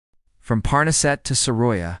From Parnasset to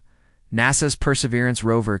Soroya, NASA's Perseverance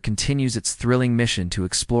rover continues its thrilling mission to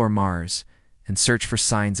explore Mars and search for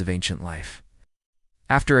signs of ancient life.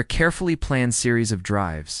 After a carefully planned series of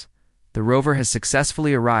drives, the rover has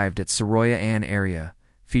successfully arrived at Soroya area,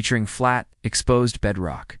 featuring flat, exposed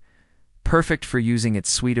bedrock, perfect for using its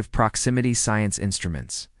suite of proximity science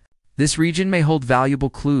instruments. This region may hold valuable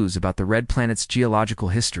clues about the red planet's geological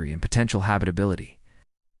history and potential habitability.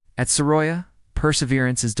 At Soroya,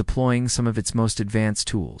 Perseverance is deploying some of its most advanced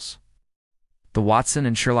tools. The WATSON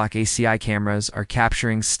and SHERLOC ACI cameras are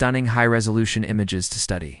capturing stunning high-resolution images to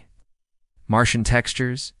study Martian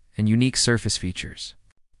textures and unique surface features.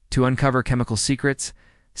 To uncover chemical secrets,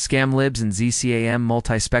 SCAM LIBS and ZCAM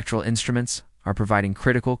multispectral instruments are providing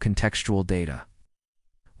critical contextual data.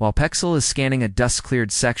 While PIXL is scanning a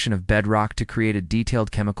dust-cleared section of bedrock to create a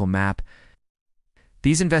detailed chemical map,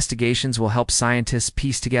 these investigations will help scientists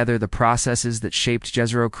piece together the processes that shaped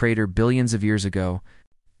Jezero Crater billions of years ago.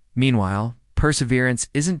 Meanwhile, Perseverance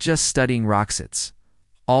isn't just studying rocksets,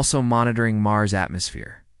 also monitoring Mars'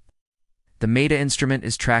 atmosphere. The META instrument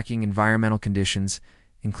is tracking environmental conditions,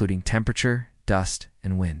 including temperature, dust,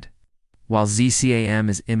 and wind, while ZCAM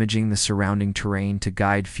is imaging the surrounding terrain to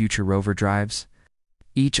guide future rover drives.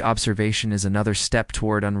 Each observation is another step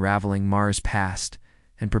toward unraveling Mars' past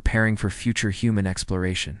and preparing for future human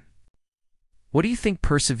exploration. What do you think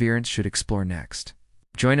Perseverance should explore next?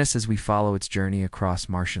 Join us as we follow its journey across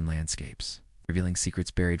Martian landscapes, revealing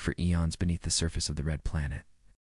secrets buried for eons beneath the surface of the red planet.